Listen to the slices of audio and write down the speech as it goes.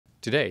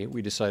Today,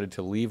 we decided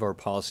to leave our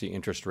policy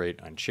interest rate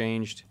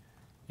unchanged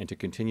and to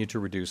continue to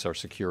reduce our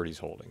securities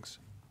holdings.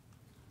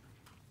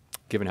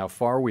 Given how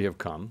far we have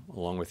come,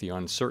 along with the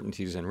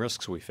uncertainties and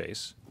risks we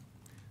face,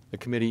 the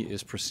committee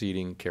is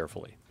proceeding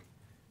carefully.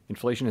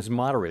 Inflation has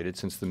moderated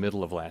since the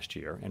middle of last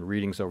year, and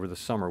readings over the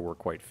summer were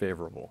quite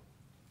favorable.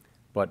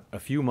 But a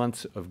few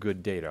months of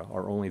good data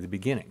are only the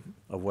beginning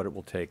of what it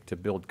will take to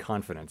build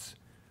confidence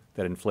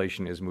that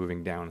inflation is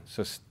moving down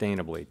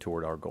sustainably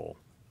toward our goal.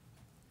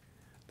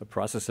 The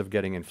process of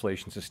getting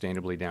inflation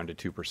sustainably down to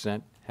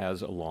 2%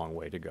 has a long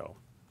way to go.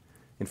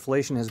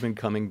 Inflation has been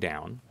coming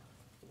down,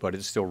 but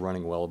it's still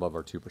running well above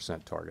our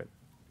 2% target.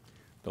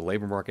 The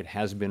labor market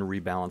has been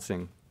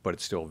rebalancing, but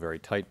it's still very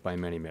tight by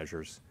many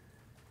measures.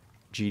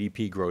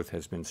 GDP growth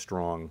has been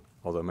strong,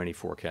 although many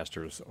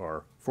forecasters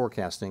are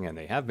forecasting, and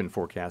they have been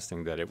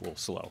forecasting, that it will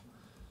slow.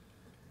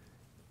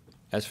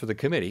 As for the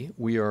committee,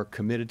 we are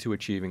committed to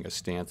achieving a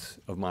stance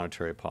of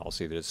monetary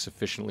policy that is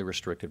sufficiently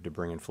restrictive to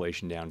bring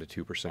inflation down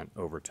to 2%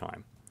 over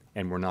time.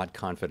 And we're not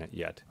confident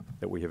yet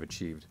that we have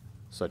achieved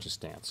such a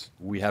stance.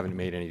 We haven't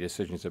made any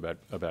decisions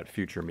about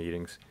future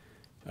meetings.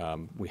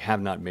 We have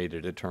not made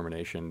a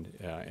determination,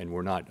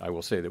 and I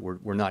will say that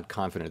we're not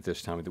confident at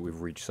this time that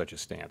we've reached such a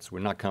stance. We're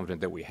not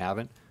confident that we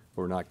haven't,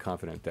 but we're not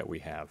confident that we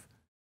have.